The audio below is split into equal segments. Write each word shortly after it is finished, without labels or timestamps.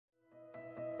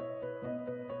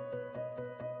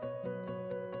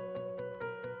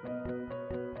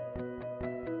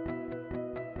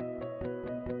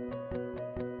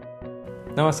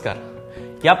नमस्कार।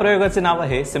 या प्रयोगाचे नाव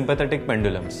आहे सिम्पॅथेटिक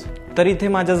पेंडुलम्स। तर इथे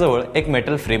माझ्याजवळ एक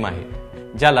मेटल फ्रेम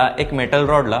आहे ज्याला एक मेटल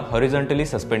रॉडला हॉरिझॉन्टली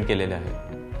सस्पेंड केलेले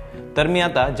आहे। तर मी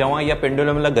आता जेव्हा या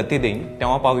पेंडुलमला गती देईन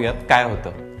तेव्हा पाहूयात काय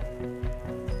होतं।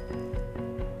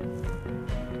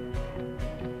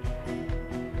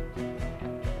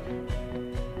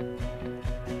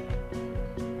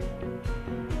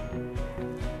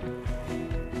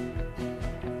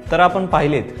 तर आपण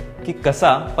पाहिलेत की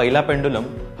कसा पहिला पेंडुलम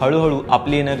हळूहळू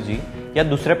आपली एनर्जी या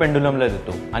दुसऱ्या पेंडुलमला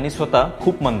देतो आणि स्वतः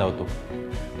खूप मंदावतो।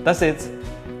 तसेच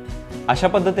अशा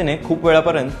पद्धतीने खूप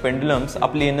वेळापर्यंत पेंडुलम्स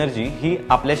आपली एनर्जी ही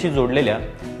आपल्याशी जोडलेल्या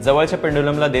जवळच्या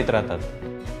पेंडुलमला देत राहतात।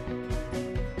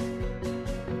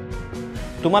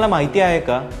 तुम्हाला माहिती आहे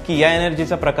का की या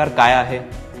एनर्जीचा प्रकार काय आहे?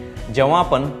 जेव्हा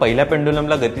आपण पहिल्या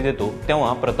पेंडुलमला गती देतो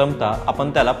तेव्हा प्रथमतः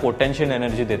आपण त्याला पोटेन्शियल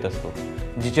एनर्जी देत असतो,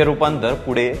 जिचे रूपांतर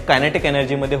पुढे कायनेटिक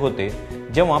एनर्जी मध्ये होते।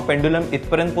 जेव्हा पेंडुलम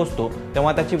इथपर्यंत पोहोचतो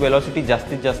तेव्हा त्याची वेलोसिटी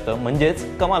जास्तीत जास्त म्हणजेच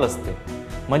कमाल असते,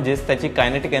 म्हणजेच त्याची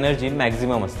कायनेटिक एनर्जी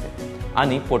मॅक्झिमम असते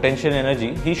आणि पोटेन्शियल एनर्जी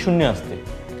ही 0 असते।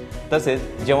 तसेच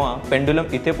जेव्हा पेंडुलम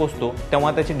इथे पोहोचतो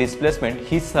तेव्हा त्याची डिस्प्लेसमेंट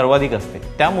ही सर्वाधिक असते,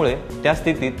 त्यामुळे त्या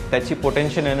स्थितीत त्याची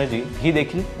पोटेन्शियल एनर्जी ही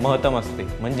देखील महत्तम असते,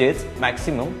 म्हणजेच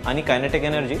मॅक्सिमम आणि कायनेटिक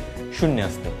एनर्जी 0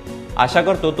 असते। आशा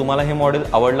करतो तुम्हाला हे मॉडेल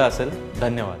आवडलं असेल।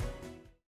 धन्यवाद।